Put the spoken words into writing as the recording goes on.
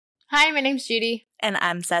Hi, my name's Judy. And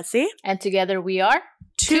I'm Ceci. And together we are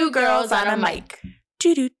Two Girls on a Mic.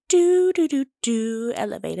 Do do do do do do.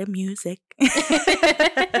 Elevator music.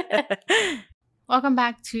 Welcome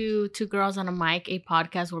back to Two Girls on a Mic, a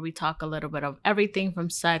podcast where we talk a little bit of everything from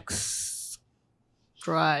sex,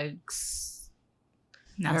 drugs,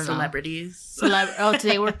 Now celebrities.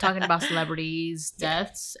 Today we're talking about celebrities,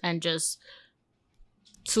 deaths, and just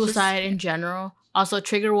suicide in general. Also,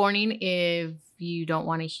 trigger warning if you don't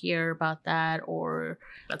want to hear about that or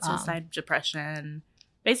But suicide, depression,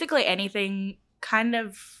 basically anything kind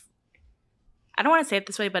of, I don't want to say it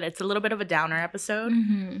this way, but it's a little bit of a downer episode.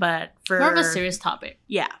 Mm-hmm. But for more of a serious topic.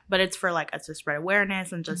 Yeah, but it's for like us to spread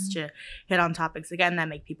awareness and just to hit on topics again that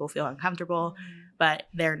make people feel uncomfortable, but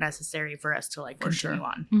they're necessary for us to like continue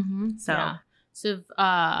on. Mm-hmm. So, yeah. So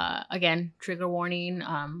again, trigger warning.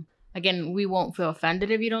 Again, we won't feel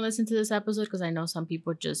offended if you don't listen to this episode because I know some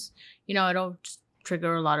people just, it'll just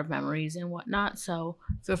trigger a lot of memories and whatnot. So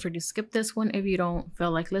feel free to skip this one if you don't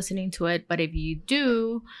feel like listening to it. But if you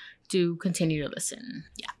do continue to listen.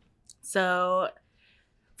 Yeah. So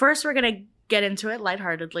first, we're going to get into it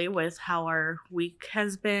lightheartedly with how our week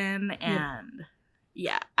has been. And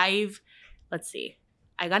let's see.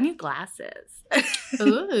 I got new glasses.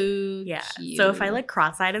 Ooh, yeah. cute. So if I look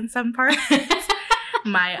cross-eyed in some parts,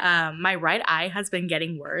 my right eye has been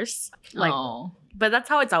getting worse. But that's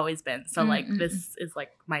how it's always been. So this is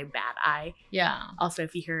like my bad eye. Yeah. Also,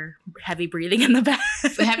 if you hear heavy breathing in the back.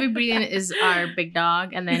 Heavy breathing is our big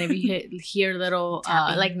dog. And then if you hear little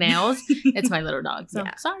like nails, it's my little dog. So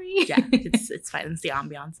sorry. Yeah, it's fine. It's the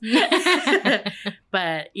ambiance.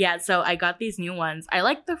 But yeah, so I got these new ones. I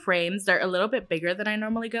like the frames. They're a little bit bigger than I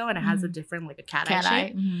normally go. And it has a different like a cat eye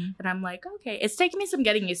shape. Mm-hmm. And I'm like, okay. It's taking me some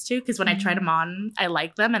getting used to because when I tried them on, I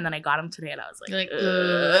liked them. And then I got them today and I was like,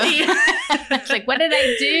 it's like, what did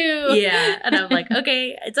I do? Yeah. And I'm like,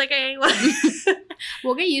 okay, it's okay.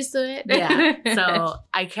 We'll get used to it. Yeah. So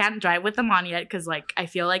I can't drive with them on yet because like I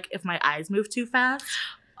feel like if my eyes move too fast,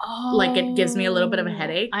 like it gives me a little bit of a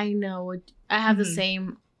headache. I know. I have the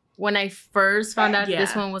same. When I first found out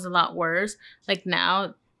this one was a lot worse, like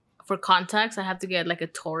now for contacts, I have to get like a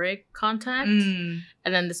toric contact. And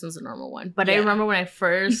then this one's a normal one. But I remember when I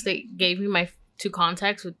first, they gave me my 2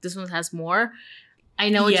 contacts, this one has more. I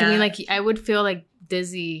know what you mean. Like I would feel like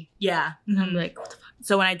dizzy. Yeah. And I'm like, what the fuck?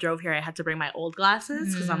 So when I drove here, I had to bring my old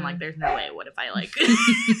glasses because I'm like, there's no way. What if I like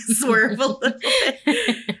swerve a little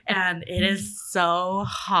bit? And it is so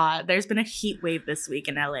hot. There's been a heat wave this week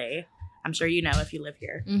in LA. I'm sure you know if you live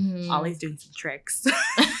here. Ollie's doing some tricks.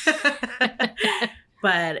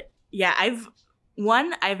 But yeah, I've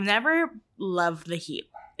never loved the heat.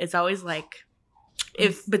 It's always like,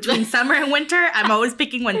 if between summer and winter, I'm always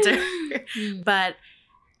picking winter. But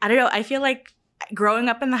I don't know. I feel like growing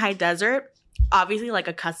up in the high desert, obviously like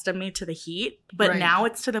accustomed me to the heat. But now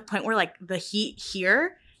it's to the point where like the heat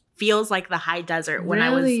here feels like the high desert when I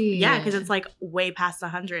was, because it's like way past the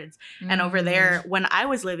hundreds. And over there, when I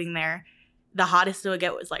was living there, the hottest it would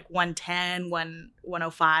get was like 110,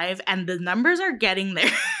 105. And the numbers are getting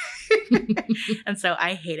there. And so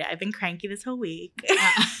I hate it. I've been cranky this whole week.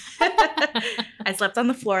 I slept on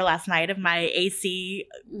the floor last night of my AC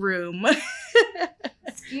room.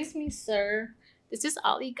 Excuse me, sir. This is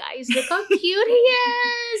Ollie, guys. Look how cute he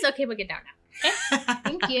is. Okay, but get down now. Okay?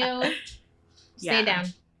 Thank you. Stay down.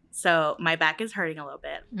 So my back is hurting a little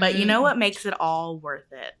bit. But you know what makes it all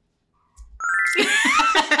worth it?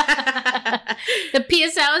 The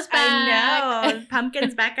PSL is back. I know.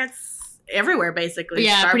 Pumpkin's back at everywhere, basically.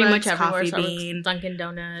 Yeah, Starbucks, pretty much everywhere. Coffee Starbucks, Bean. Dunkin'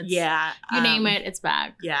 Donuts. Yeah. You name it, it's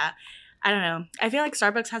back. Yeah. I don't know. I feel like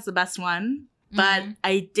Starbucks has the best one. But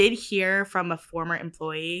I did hear from a former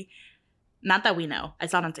employee, not that we know, I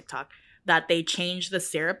saw it on TikTok, that they changed the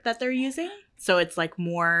syrup that they're using. So it's like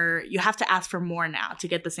more, you have to ask for more now to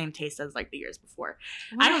get the same taste as like the years before.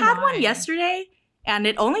 I had one yesterday and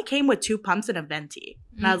it only came with 2 pumps and a venti.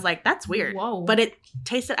 And I was like, that's weird. Whoa. But it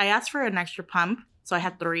tasted, I asked for an extra pump. So I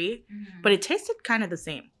had 3, but it tasted kind of the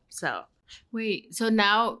same. So. Wait, so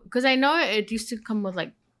now, because I know it used to come with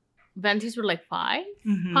like, ventis were like 5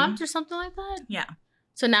 pumps or something like that? Yeah.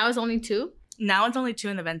 So now it's only 2? Now it's only 2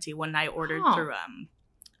 in the venti when I ordered through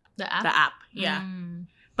the app. The app, yeah.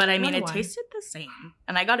 But I mean, it tasted the same,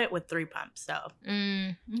 and I got it with 3 pumps. So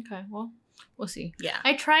okay, well, we'll see. Yeah,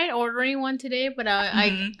 I tried ordering one today, but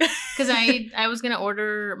I because I was gonna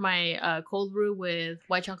order my cold brew with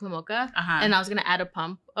white chocolate mocha, and I was gonna add a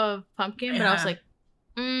pump of pumpkin, but I was like,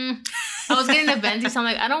 I was getting a venti, so I'm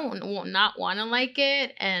like, I don't not want to like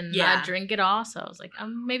it and not drink it all. So I was like,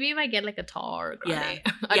 maybe if I get like a tall or grande,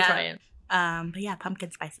 I'll try it. But yeah,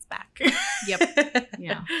 pumpkin spice is back. Yep.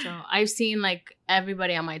 Yeah. So I've seen like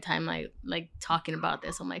everybody on my timeline like talking about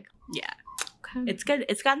this. I'm like, yeah, okay. It's good.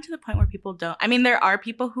 It's gotten to the point where people don't. I mean, there are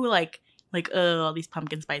people who like all these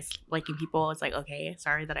pumpkin spice liking people. It's like, okay,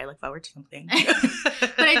 sorry that I look forward to something.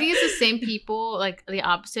 But I think it's the same people, like the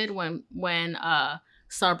opposite when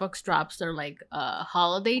Starbucks drops their like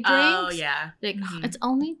holiday drinks. Oh yeah, like it's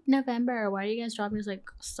only November. Why are you guys dropping? It's like,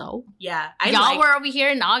 so yeah, y'all were over here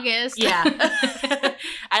in August. Yeah,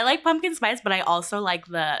 I like pumpkin spice, but I also like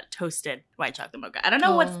the toasted white chocolate mocha. I don't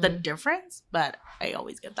know what's the difference, but I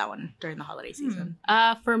always get that one during the holiday season.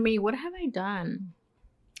 For me, what have I done?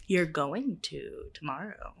 You're going to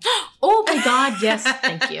tomorrow. Oh my God, yes.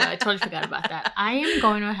 Thank you. I totally forgot about that. I am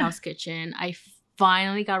going to a Hell's Kitchen. I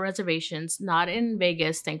finally got reservations. Not in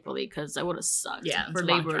Vegas, thankfully, because I would have sucked for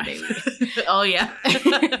Labor Day. Oh, yeah.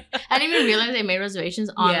 I didn't even realize they made reservations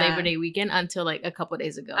on Labor Day weekend until like a couple of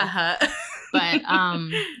days ago. But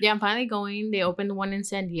yeah, I'm finally going. They opened one in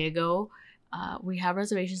San Diego. We have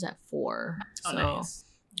reservations at 4. So nice.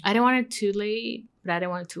 I didn't want it too late, but I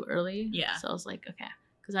didn't want it too early. Yeah. So I was like, okay.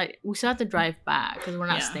 Because we still have to drive back because we're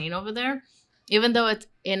not staying over there. Even though it's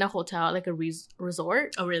in a hotel, like a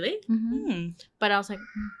resort. Oh, really? Mm-hmm. But I was like,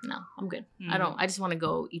 no, I'm good. I just want to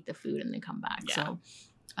go eat the food and then come back. Yeah.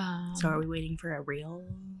 So are we waiting for a real?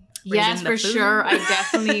 Yes, for sure. I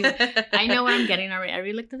definitely, I know what I'm getting already. I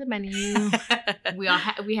already looked at the menu. We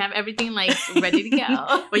have everything like ready to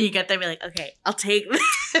go. When you get there, be like, okay, I'll take this.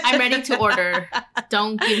 I'm ready to order.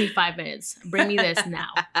 Don't give me 5 minutes. Bring me this now.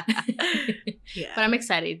 Yeah. But I'm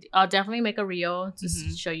excited. I'll definitely make a reel to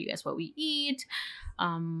show you guys what we eat.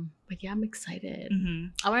 But yeah, I'm excited.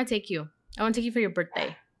 I want to take you. I want to take you for your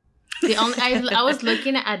birthday. I was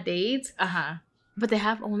looking at dates. But they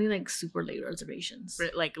have only like super late reservations.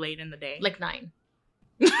 Like late in the day? Like 9.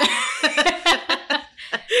 Like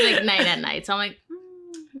 9 at night. So I'm like,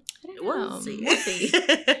 we'll see.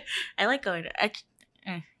 I like going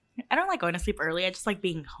I don't like going to sleep early. I just like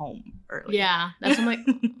being home early. Yeah. That's what I'm like.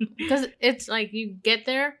 Because it's like you get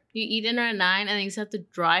there, you eat dinner at 9, and then you just have to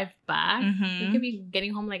drive back. You could be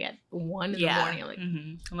getting home like at 1 in the morning. Like,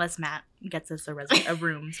 unless Matt gets us a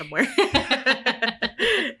room somewhere.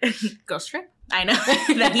 Ghost trip? I know.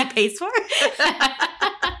 That he pays for.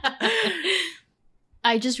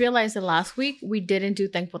 I just realized that last week we didn't do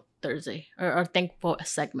Thankful Thursday or Thankful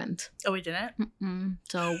segment. Oh, we didn't?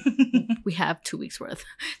 So we have 2 weeks worth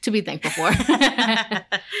to be thankful for.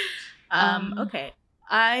 Okay.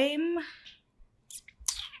 I'm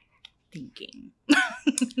thinking.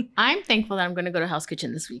 I'm thankful that I'm going to go to Hell's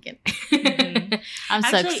Kitchen this weekend. I'm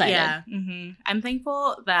so excited. Yeah. I'm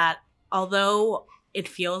thankful that although it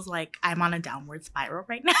feels like I'm on a downward spiral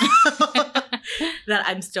right now, that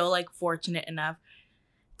I'm still like fortunate enough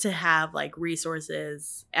to have like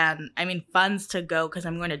resources and I mean funds to go because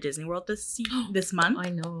I'm going to Disney World this month. I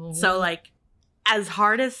know. So like as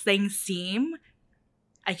hard as things seem,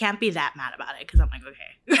 I can't be that mad about it because I'm like,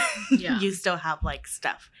 okay, you still have like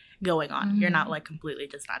stuff going on. You're not like completely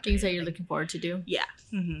just not doing things that you're looking forward to do. Yeah.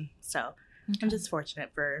 So I'm just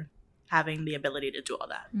fortunate for having the ability to do all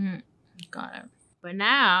that. Got it. But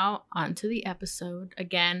now, on to the episode.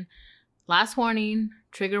 Again, last warning,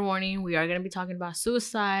 trigger warning. We are going to be talking about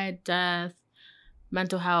suicide, death,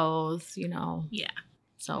 mental health, Yeah.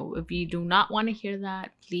 So if you do not want to hear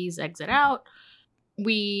that, please exit out.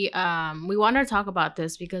 We wanted to talk about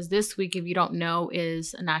this because this week, if you don't know,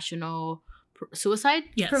 is a National Suicide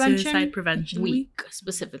Prevention Week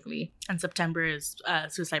specifically. And September is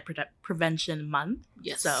Suicide Prevention Month.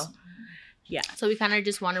 Yes. So... yeah. So we kind of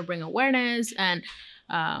just want to bring awareness. And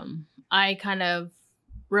I kind of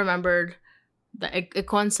remembered that it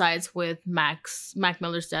coincides with Mac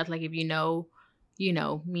Miller's death. Like if you know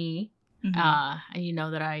me. And you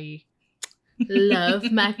know that I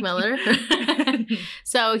love Mac Miller.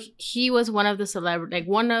 So he was one of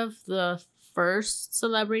the first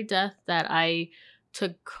celebrity death that I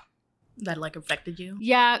took. That like affected you?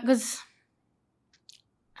 Yeah, because...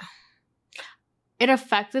 it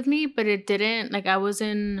affected me, but it didn't, like, I was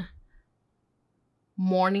in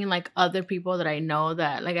mourning, like, other people that I know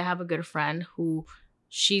that, like, I have a good friend who,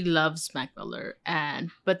 she loves Mac Miller,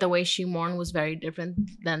 but the way she mourned was very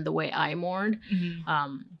different than the way I mourned.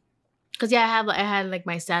 Because, I had, like,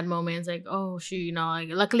 my sad moments, like, oh, shoot, like,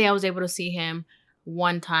 luckily I was able to see him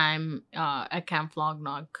one time at Camp Flog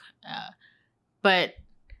Gnaw. But...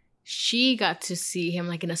 she got to see him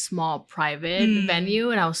like in a small private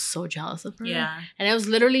venue, and I was so jealous of her. Yeah. And it was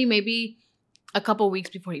literally maybe a couple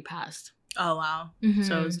weeks before he passed. Oh wow.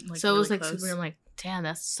 So it was like super. I'm like, damn,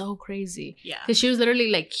 that's so crazy. Yeah. Because she was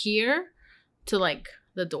literally like here to like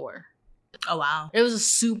the door. Oh, wow. It was a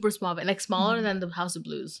super small band, like smaller than the House of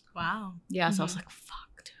Blues. Wow. Yeah, so I was like,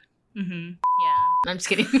 fuck, dude. Yeah. I'm just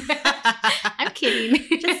kidding. I'm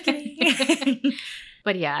kidding. Just kidding.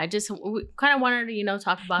 But yeah, I just kind of wanted to,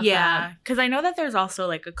 talk about that. Yeah, because I know that there's also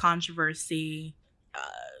like a controversy,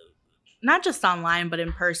 not just online, but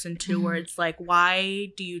in person too, where it's like, why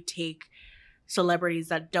do you take celebrities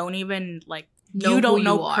that don't even like, you don't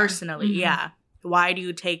know personally? Yeah. Why do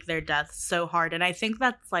you take their deaths so hard? And I think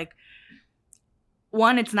that's like,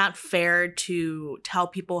 one, it's not fair to tell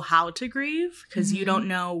people how to grieve because you don't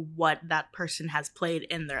know what that person has played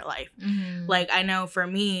in their life. Like, I know for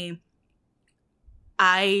me,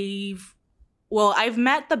 I've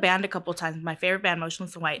met the band a couple times. My favorite band,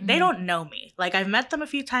 Motionless in White. They don't know me. Like, I've met them a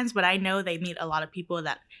few times, but I know they meet a lot of people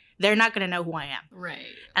that they're not going to know who I am. Right.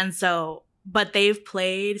 And so, but they've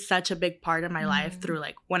played such a big part in my life through,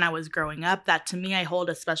 like, when I was growing up, that to me, I hold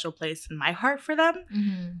a special place in my heart for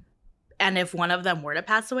them. And if one of them were to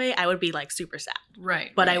pass away, I would be, like, super sad. Right.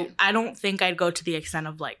 But I don't think I'd go to the extent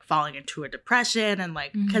of, like, falling into a depression and,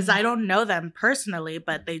 like, because I don't know them personally,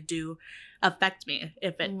 but they do affect me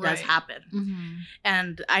if it does happen.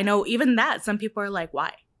 And I know even that some people are like,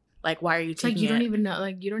 why are you taking like you don't even know,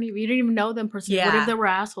 like you don't even know them personally. What if they were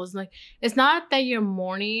assholes? Like, it's not that you're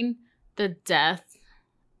mourning the death,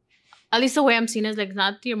 at least the way I'm seeing it is like,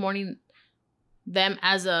 not that you're mourning them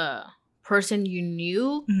as a person you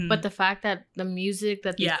knew, but the fact that the music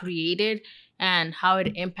that they created and how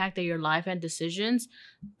it impacted your life and decisions,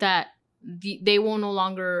 that they will no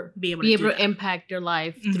longer be able to impact your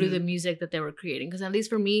life through the music that they were creating. Because at least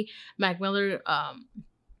for me, Mac Miller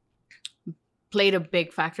played a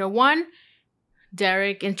big factor. One,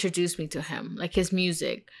 Derek introduced me to him, like his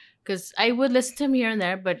music. Because I would listen to him here and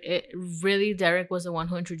there, but Derek was the one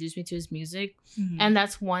who introduced me to his music. And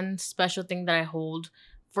that's one special thing that I hold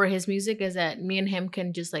for his music, is that me and him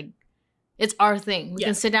can just like, it's our thing. We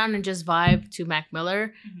can sit down and just vibe to Mac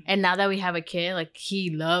Miller. And now that we have a kid, like, he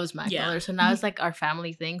loves Mac Miller. So now it's like our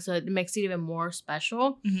family thing. So it makes it even more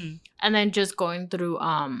special. And then just going through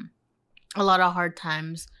a lot of hard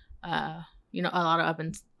times, a lot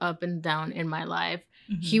of up and down in my life.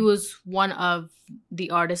 He was one of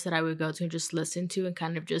the artists that I would go to and just listen to, and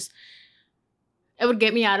kind of just, it would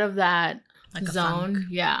get me out of that like zone.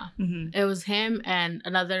 Yeah. It was him, and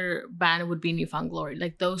another band would be New Found Glory.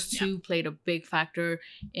 Like, those two played a big factor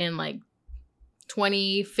in like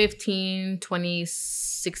 2015,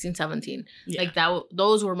 2016, 17. Like,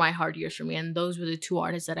 those were my hard years for me, and those were the two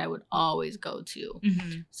artists that I would always go to.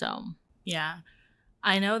 So yeah,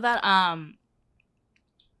 I know that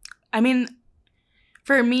I mean,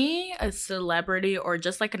 for me, a celebrity or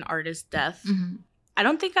just like an artist's death, I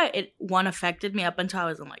don't think it affected me up until I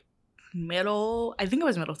was in like middle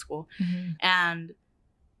school. And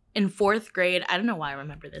in 4th grade, I don't know why I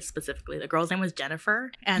remember this specifically, the girl's name was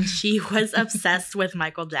Jennifer, and she was obsessed with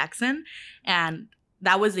Michael Jackson. And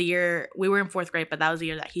that was the year, we were in 4th grade, but that was the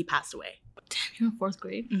year that he passed away. Damn, you were in 4th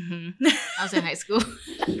grade? I was in high school.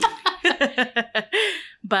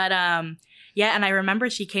 But yeah, and I remember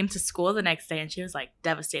she came to school the next day and she was like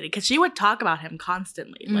devastated because she would talk about him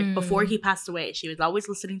constantly. Like, before he passed away, she was always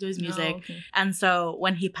listening to his music. And so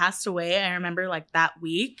when he passed away, I remember like that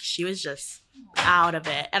week, she was just out of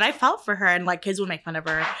it. And I felt for her, and like kids would make fun of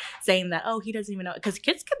her saying that, oh, he doesn't even know, because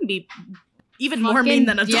kids can be even more mean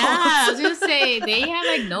than adults. Yeah, I was gonna say, they have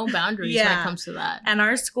like no boundaries when it comes to that. And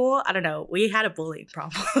our school, I don't know, we had a bullying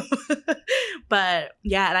problem. But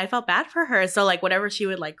yeah, and I felt bad for her. So like whenever she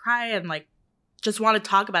would like cry and like just want to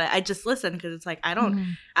talk about it, I just listen, because it's like, I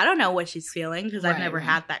don't know what she's feeling, because I've never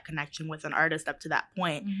had that connection with an artist up to that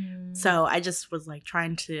point. So I just was like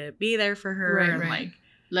trying to be there for her and like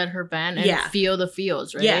let her vent and feel the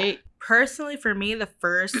feels, right? Yeah. Personally, for me, the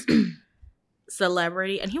first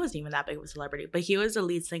celebrity, and he wasn't even that big of a celebrity, but he was the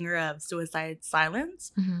lead singer of Suicide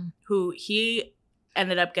Silence, who he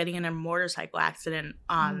ended up getting in a motorcycle accident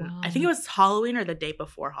on, I think it was Halloween or the day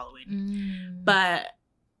before Halloween.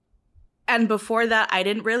 And before that, I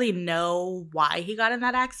didn't really know why he got in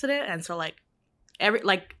that accident. And so like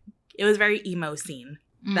it was very emo scene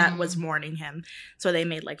that was mourning him. So they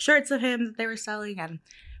made like shirts of him that they were selling.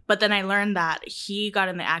 But then I learned that he got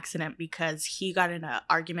in the accident because he got in an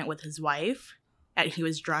argument with his wife, and he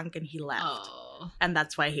was drunk and he left. And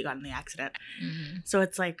that's why he got in the accident. So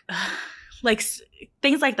it's like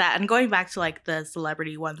things like that. And going back to like the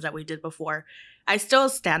celebrity ones that we did before, I still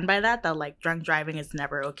stand by that like drunk driving is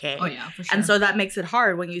never okay. Oh yeah, for sure. And so that makes it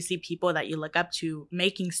hard when you see people that you look up to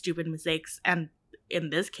making stupid mistakes, and in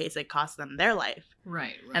this case it cost them their life.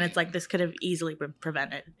 Right. And it's like, this could have easily been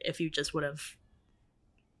prevented if you just would have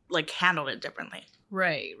like handled it differently.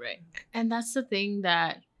 Right. And that's the thing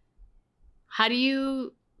that how do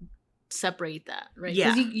you separate that, right?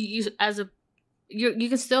 Yeah. Because you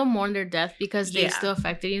can still mourn their death because they still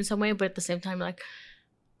affected you in some way, but at the same time, like,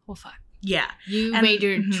 well, fuck. Yeah. You made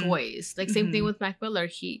your choice. Like, same thing with Mac Miller.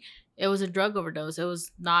 It was a drug overdose. It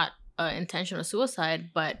was not intentional suicide,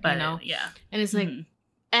 but you know. Yeah. And it's like,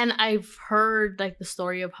 and I've heard, like, the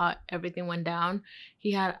story of how everything went down.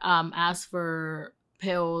 He had asked for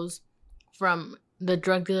pills from the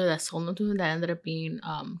drug dealer that sold them to him that ended up being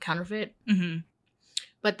counterfeit. Mm-hmm.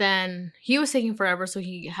 But then he was taking forever, so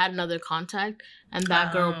he had another contact, and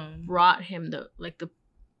that girl brought him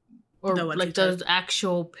those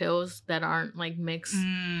actual pills that aren't, like, mixed.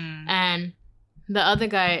 And the other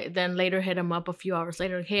guy then later hit him up a few hours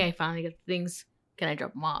later, like, hey, I finally get things. Can I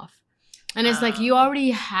drop them off? And it's like, you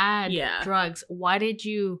already had drugs. Why do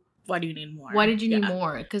you need more? Why did you need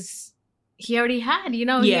more? Because he already had, he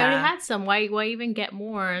already had some. Why even get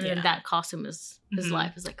more? And then that cost him his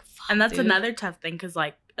life. It's like, fuck, and that's dude. another tough thing, because,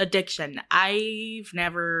 like, addiction, I've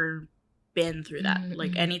never been through that,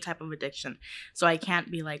 like, any type of addiction. So I can't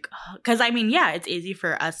be like, because, I mean, yeah, it's easy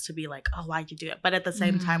for us to be like, oh, why'd you do it? But at the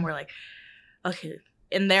same time, we're like, okay,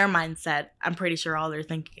 in their mindset, I'm pretty sure all they're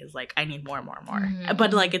thinking is like, I need more.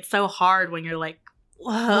 But, like, it's so hard when you're like,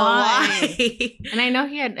 why? And I know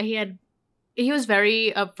he was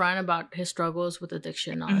very upfront about his struggles with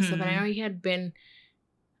addiction and all that stuff. And I know he had been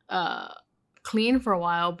clean for a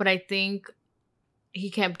while, but I think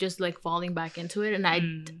he kept just, like, falling back into it. And I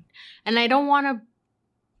don't want to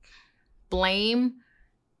blame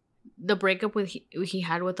the breakup he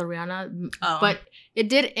had with Ariana, but it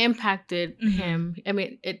did impacted him. I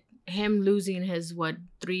mean, him losing his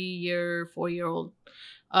 3-4-year-old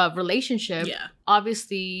relationship,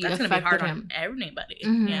 obviously that's affected gonna be hard him. On everybody.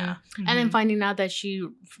 And then finding out that she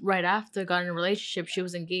right after got in a relationship, she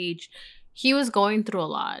was engaged. He was going through a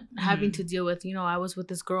lot, having to deal with, I was with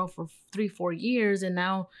this girl for 3-4 years, and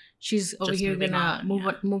now she's over here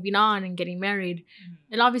moving on and getting married.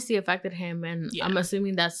 It obviously affected him, and I'm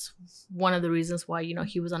assuming that's one of the reasons why,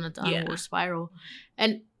 he was on a downward spiral.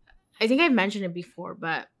 And I think I mentioned it before,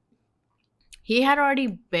 but he had already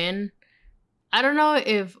been, I don't know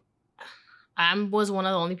if I was one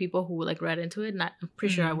of the only people who, like, read into it, and I'm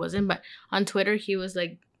pretty sure I wasn't, but on Twitter, he was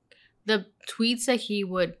like, the tweets that he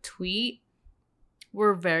would tweet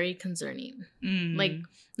were very concerning. Like,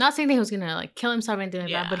 not saying that he was gonna, like, kill himself or anything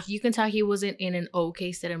like that, but you can tell he wasn't in an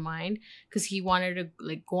okay state of mind, because he wanted to,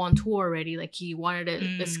 like, go on tour already. Like, he wanted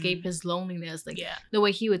to escape his loneliness. Like, the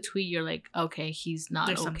way he would tweet, you're like, okay, he's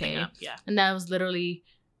not okay. And that was literally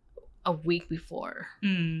a week before.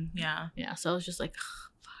 So I was just like,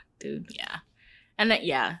 fuck, dude. And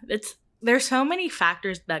there's so many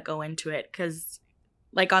factors that go into it, because,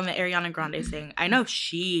 like, on the Ariana Grande thing, I know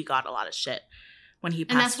she got a lot of shit when he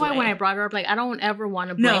passed away. And that's why when I brought her up, like, I don't ever want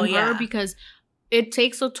to blame her, because it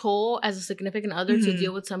takes a toll as a significant other to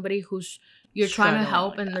deal with somebody who's you're trying to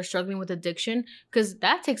help and they're struggling with addiction, because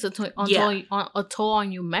that takes a toll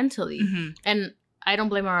on you mentally. And I don't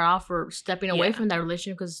blame her at all for stepping away from that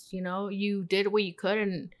relationship, because, you did what you could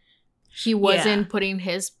and he wasn't putting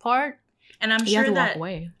his part. And I'm sure you have to walk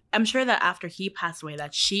away. I'm sure that after he passed away,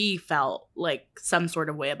 that she felt, like, some sort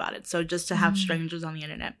of way about it. So just to have strangers on the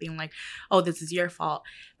internet being like, oh, this is your fault.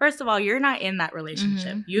 First of all, you're not in that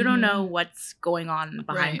relationship. You don't know what's going on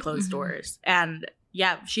behind closed doors. And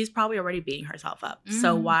she's probably already beating herself up.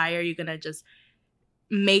 So why are you going to just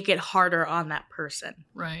make it harder on that person?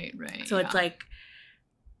 Right. So it's like,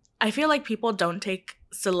 I feel like people don't take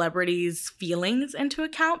celebrities' feelings into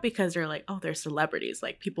account, because they're like, oh, they're celebrities.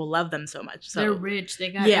 Like, people love them so much. So they're rich.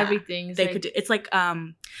 They got everything. Could do. It's like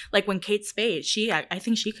when Kate Spade, I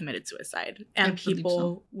think she committed suicide. And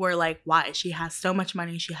people were like, why? She has so much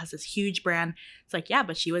money. She has this huge brand. It's like, yeah,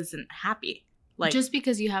 but she wasn't happy. Like, just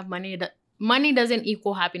because you have money, money doesn't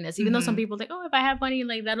equal happiness. Even though some people are like, oh, if I have money,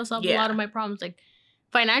 like, that'll solve a lot of my problems. Like,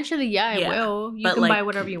 financially, it will. You can buy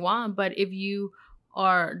whatever you want. But if you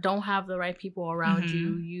don't have the right people around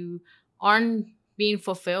you aren't being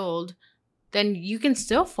fulfilled, then you can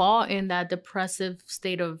still fall in that depressive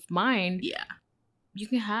state of mind. You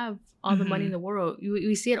can have all the money in the world.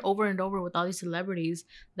 We see it over and over with all these celebrities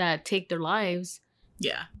that take their lives.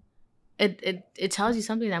 It tells you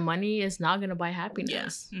something, that money is not going to buy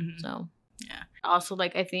happiness. So also,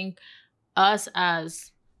 like, I think us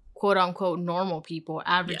as quote unquote normal people,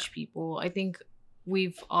 average people, I think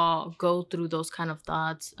we've all go through those kind of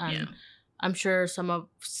thoughts, and I'm sure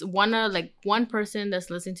one person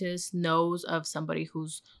that's listening to this knows of somebody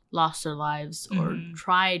who's lost their lives or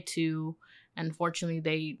tried to, and unfortunately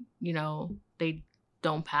they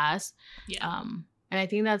don't pass. And I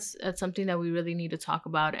think that's something that we really need to talk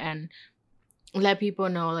about. And let people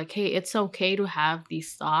know, like, hey, it's okay to have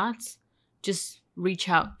these thoughts. Just reach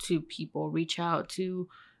out to people, reach out to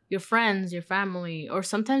your friends, your family, or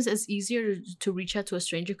sometimes it's easier to reach out to a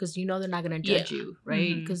stranger because you know they're not going to judge you,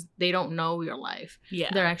 right? Because they don't know your life. Yeah.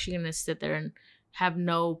 They're actually going to sit there and have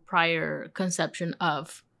no prior conception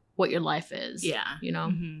of what your life is. Yeah. You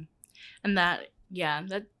know? And that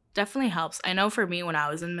definitely helps. I know for me, when I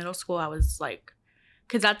was in middle school, I was like,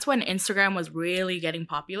 because that's when Instagram was really getting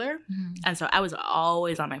popular. And so I was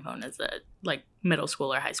always on my phone as a like middle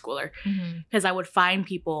schooler, high schooler, because I would find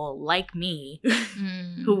people like me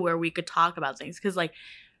where we could talk about things. Because like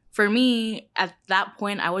for me at that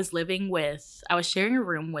point, I was sharing a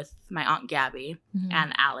room with my Aunt Gabby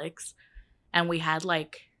and Alex, and we had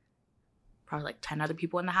like probably like 10 other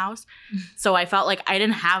people in the house. So I felt like I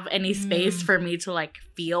didn't have any space for me to like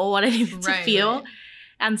feel what I needed to feel. Right.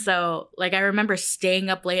 And so, like, I remember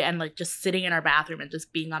staying up late and, like, just sitting in our bathroom and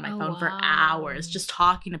just being on my phone for hours, just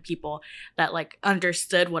talking to people that, like,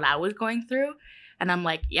 understood what I was going through. And I'm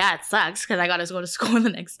like, yeah, it sucks because I got to go to school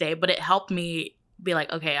the next day. But it helped me be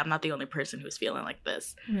like, okay, I'm not the only person who's feeling like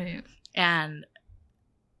this. Right. And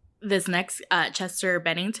this next, Chester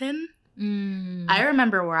Bennington, I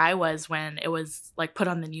remember where I was when it was, like, put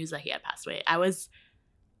on the news that he had passed away. I was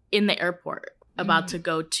in the airport about to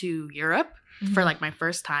go to Europe for like my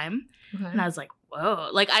first time. And I was like, whoa.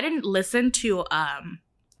 Like I didn't listen to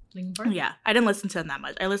Linkin Park? Yeah, I didn't listen to them that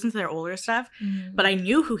much. I listened to their older stuff, but I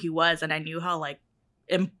knew who he was and I knew how like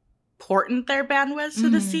important their band was to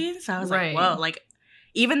the scene. So I was like, whoa, like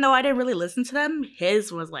even though I didn't really listen to them,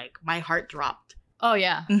 his was like my heart dropped. Oh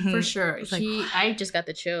yeah, for sure. I just got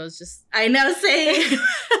the chills. Just I know, same.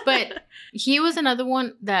 But he was another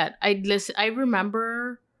one that I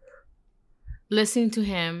remember listening to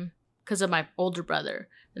him because of my older brother.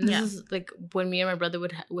 And this is like when me and my brother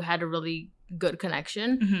we had a really good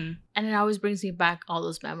connection. And it always brings me back all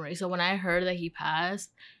those memories. So when I heard that he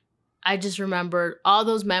passed, I just remembered all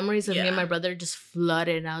those memories of me and my brother just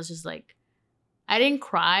flooded. And I was just like, I didn't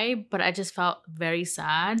cry, but I just felt very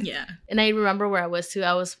sad. Yeah. And I remember where I was too.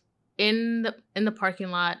 I was in the parking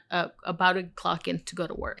lot about to clock in to go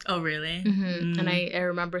to work. Oh, really? And I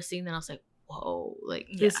remember seeing that. I was like, whoa, like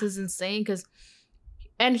this is insane.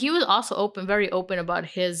 And he was also very open about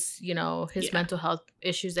his, his mental health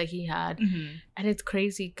issues that he had. And it's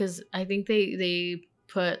crazy because I think they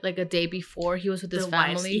put like a day before he was with his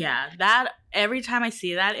family. That every time I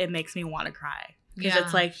see that, it makes me want to cry. Because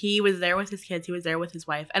it's like he was there with his kids, he was there with his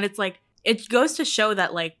wife. And it's like, it goes to show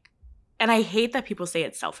that like, and I hate that people say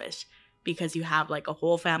it's selfish because you have like a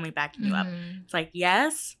whole family backing you up. It's like,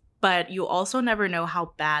 yes, but you also never know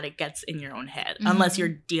how bad it gets in your own head unless you're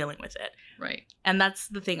dealing with it. Right. And that's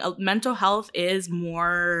the thing. Mental health is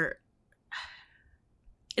more,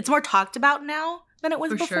 it's more talked about now than it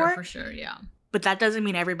was before. For sure, yeah. But that doesn't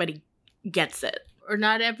mean everybody gets it. Or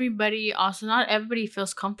not everybody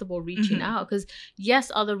feels comfortable reaching out. Because yes,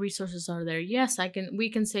 all the resources are there. Yes, we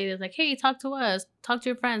can say this like, hey, talk to us, talk to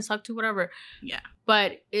your friends, talk to whatever. Yeah.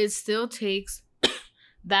 But it still takes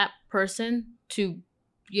that person to,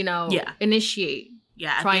 initiate.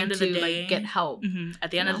 Yeah, at trying the end of the day, like get help.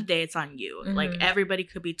 At the end of the day, it's on you. Like everybody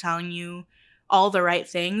could be telling you all the right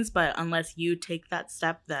things, but unless you take that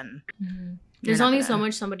step, then there's only so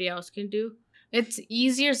much somebody else can do. It's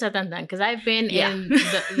easier said than done because I've been in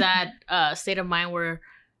that state of mind where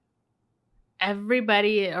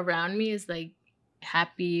everybody around me is like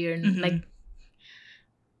happy and like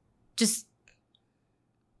just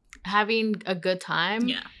having a good time.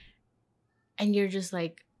 Yeah, and you're just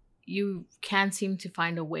like, you can't seem to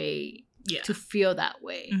find a way to feel that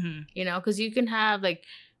way, because you can have like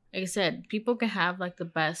I said, people can have like the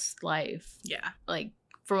best life, like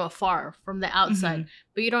from afar, from the outside,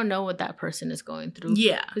 but you don't know what that person is going through.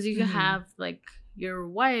 Yeah, because you can have like your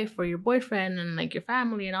wife or your boyfriend and like your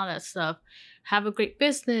family and all that stuff, have a great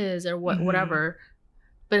business or whatever,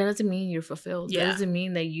 but it doesn't mean you're fulfilled. It doesn't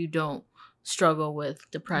mean that you don't struggle with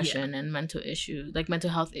depression and mental issues, like mental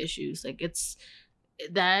health issues. Like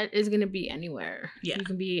that is going to be anywhere. Yeah. You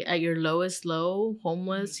can be at your lowest low,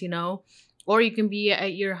 homeless, or you can be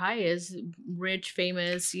at your highest, rich,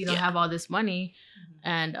 famous, have all this money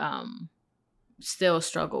and still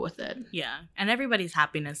struggle with it. Yeah. And everybody's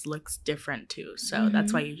happiness looks different too. So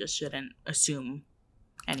that's why you just shouldn't assume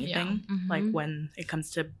anything like when it comes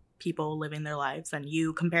to people living their lives and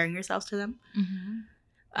you comparing yourselves to them.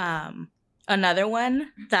 Another one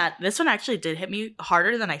this one actually did hit me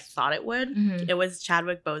harder than I thought it would. It was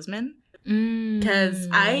Chadwick Boseman. Because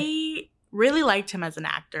I really liked him as an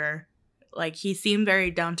actor. Like, he seemed very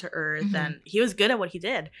down to earth and he was good at what he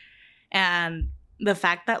did. And the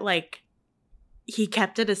fact that, like, he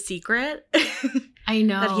kept it a secret. I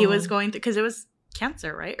know. That he was going through, because it was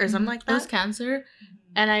cancer, right? Or something like that. It was cancer.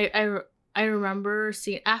 And I remember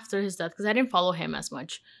seeing after his death, because I didn't follow him as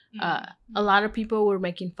much. A lot of people were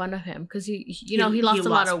making fun of him because he lost a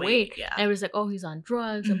lot of weight. Yeah. And it was like, oh, he's on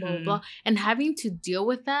drugs and blah, blah, blah. And having to deal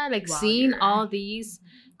with that, like seeing all these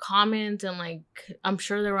comments and like, I'm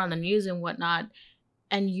sure they were on the news and whatnot.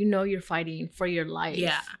 And you're fighting for your life.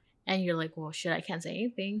 Yeah. And you're like, well, shit, I can't say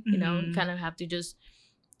anything. You know, you kind of have to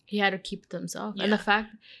he had to keep it to himself. Yeah. And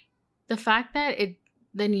the fact that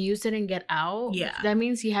the news didn't get out, that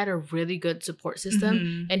means he had a really good support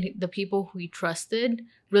system. And the people who he trusted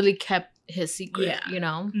really kept his secret, you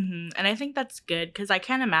know? And I think that's good, because I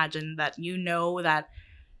can't imagine that that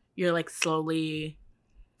you're like slowly,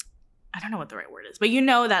 I don't know what the right word is, but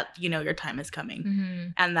that, your time is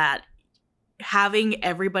coming. And that having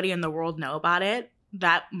everybody in the world know about it,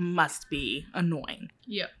 that must be annoying.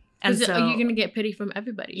 Yeah. And so you're going to get pity from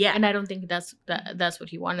everybody. Yeah. And I don't think that's what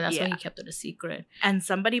he wanted. That's why he kept it a secret. And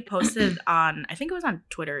somebody posted on, I think it was on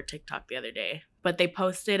Twitter or TikTok the other day, but they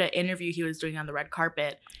posted an interview he was doing on the red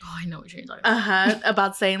carpet. Oh, I know what you're talking about.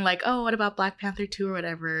 About saying like, oh, what about Black Panther 2 or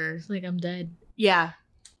whatever? It's like, I'm dead. Yeah.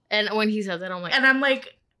 And when he said that, I'm like. And I'm like,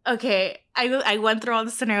 okay. I went through all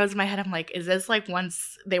the scenarios in my head. I'm like, is this like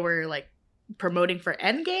once they were like promoting for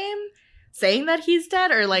Endgame, saying that he's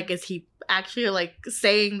dead, or like is he actually like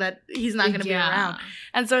saying that he's not going to be around?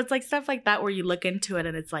 And so it's like stuff like that where you look into it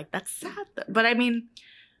and it's like, that's sad. But I mean,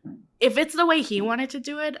 if it's the way he wanted to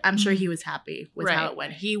do it, I'm sure he was happy with how it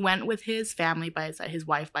went. He went with his family by his side, his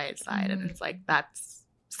wife by his side, and it's like, that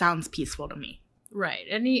sounds peaceful to me. Right.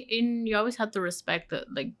 And you always have to respect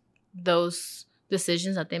those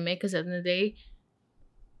decisions that they make, because at the end of the day,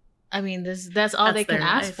 I mean, that's all they can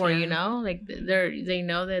ask for, you know? Like, they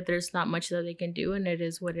know that there's not much that they can do, and it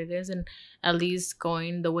is what it is. And at least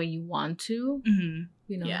going the way you want to,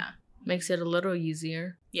 makes it a little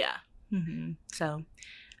easier. Yeah. So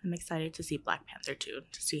I'm excited to see Black Panther 2,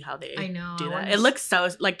 to see how they do that. It looks so,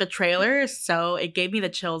 like, the trailer is so, it gave me the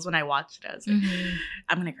chills when I watched it. I was like,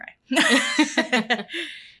 I'm going to cry.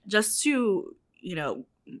 Just to,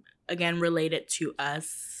 again, relate it to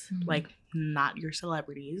us, like, not your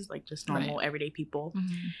celebrities, like just normal everyday people.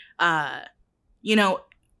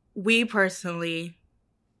 We personally,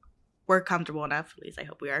 we're comfortable enough, at least I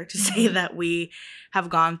hope we are, to say that we have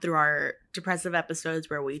gone through our depressive episodes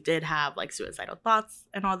where we did have like suicidal thoughts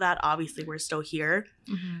and all that. Obviously we're still here,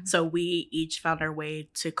 so we each found our way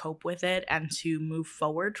to cope with it and to move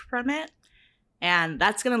forward from it, and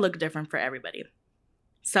that's gonna look different for everybody.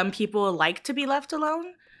 Some people like to be left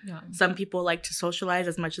alone. Yeah. Some people like to socialize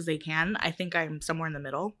as much as they can. I think I'm somewhere in the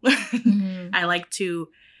middle. I like to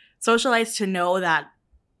socialize to know that,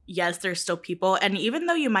 yes, there's still people. And even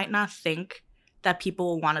though you might not think that people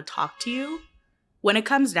will want to talk to you, when it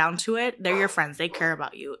comes down to it, they're your friends. They care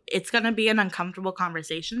about you. It's going to be an uncomfortable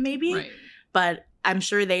conversation maybe, but I'm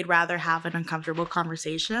sure they'd rather have an uncomfortable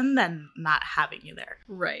conversation than not having you there.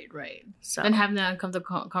 Right. So, and having that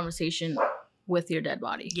uncomfortable conversation with your dead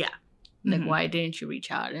body. Yeah. Like, why didn't you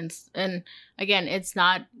reach out? And again, it's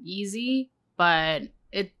not easy, but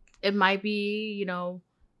it might be,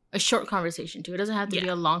 a short conversation too. It doesn't have to be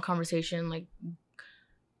a long conversation, like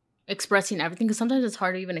expressing everything, because sometimes it's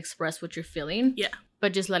hard to even express what you're feeling. Yeah.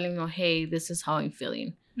 But just letting them know, hey, this is how I'm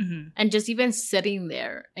feeling. And just even sitting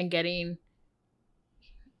there and getting,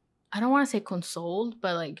 I don't want to say consoled,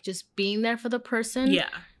 but like just being there for the person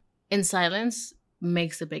in silence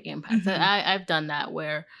makes a big impact. I've done that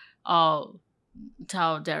where I'll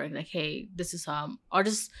tell Derek, like, hey, this is or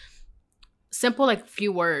just simple, like,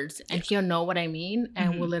 few words, and he'll know what I mean,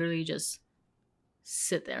 and we'll literally just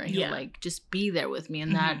sit there, and he'll, like, just be there with me,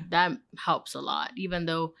 and that helps a lot. Even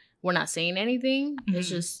though we're not saying anything, it's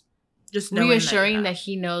just reassuring that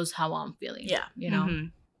he knows how I'm feeling. Yeah.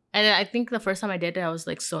 And I think the first time I did it, I was,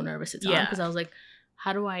 like, so nervous to tell him, because I was like,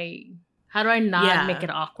 how do I not make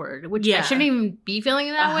it awkward? Which I shouldn't even be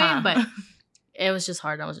feeling that way, but it was just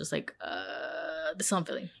hard. I was just like, this is how I'm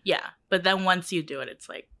feeling. Yeah. But then once you do it, it's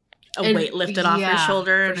like a weight lifted off your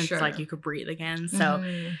shoulder, and it's like you could breathe again. So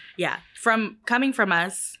yeah, coming from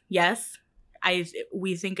us, yes,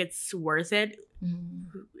 we think it's worth it.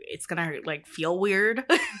 It's gonna like feel weird.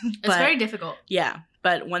 It's very difficult. Yeah.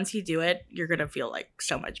 But once you do it, you're gonna feel like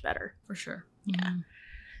so much better. For sure. Yeah.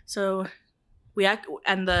 So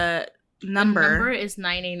the number is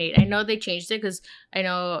 988. I know they changed it because I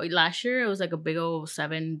know last year it was like a big old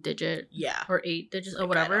 7-digit or 8 digits or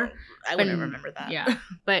whatever. I wouldn't remember that. Yeah.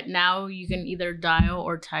 But now you can either dial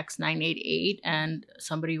or text 988 and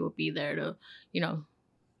somebody will be there to,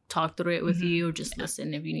 talk through it with you, or just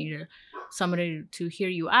listen if you need somebody to hear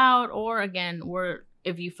you out, or again,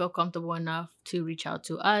 if you feel comfortable enough to reach out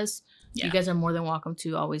to us, you guys are more than welcome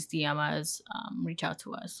to always DM us, reach out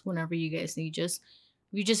to us whenever you guys need. If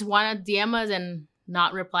you just want to DM us and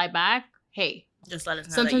not reply back, hey, just let us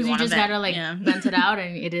know. Sometimes you just gotta vent it out,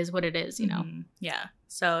 and it is what it is, you know. Yeah.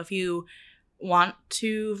 So if you want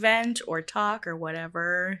to vent or talk or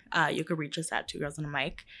whatever, you could reach us at 2 Girls and a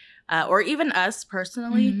Mic, or even us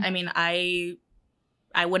personally. I mean, I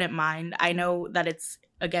wouldn't mind. I know that it's,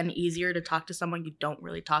 again, easier to talk to someone you don't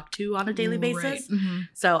really talk to on a daily basis. Right.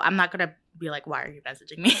 So I'm not going to be like, why are you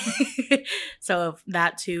messaging me? So if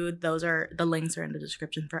that too, the links are in the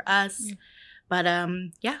description for us. Yeah. But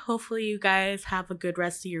hopefully you guys have a good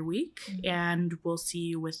rest of your week, and we'll see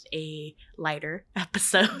you with a lighter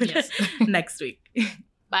episode next week.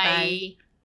 Bye. Bye.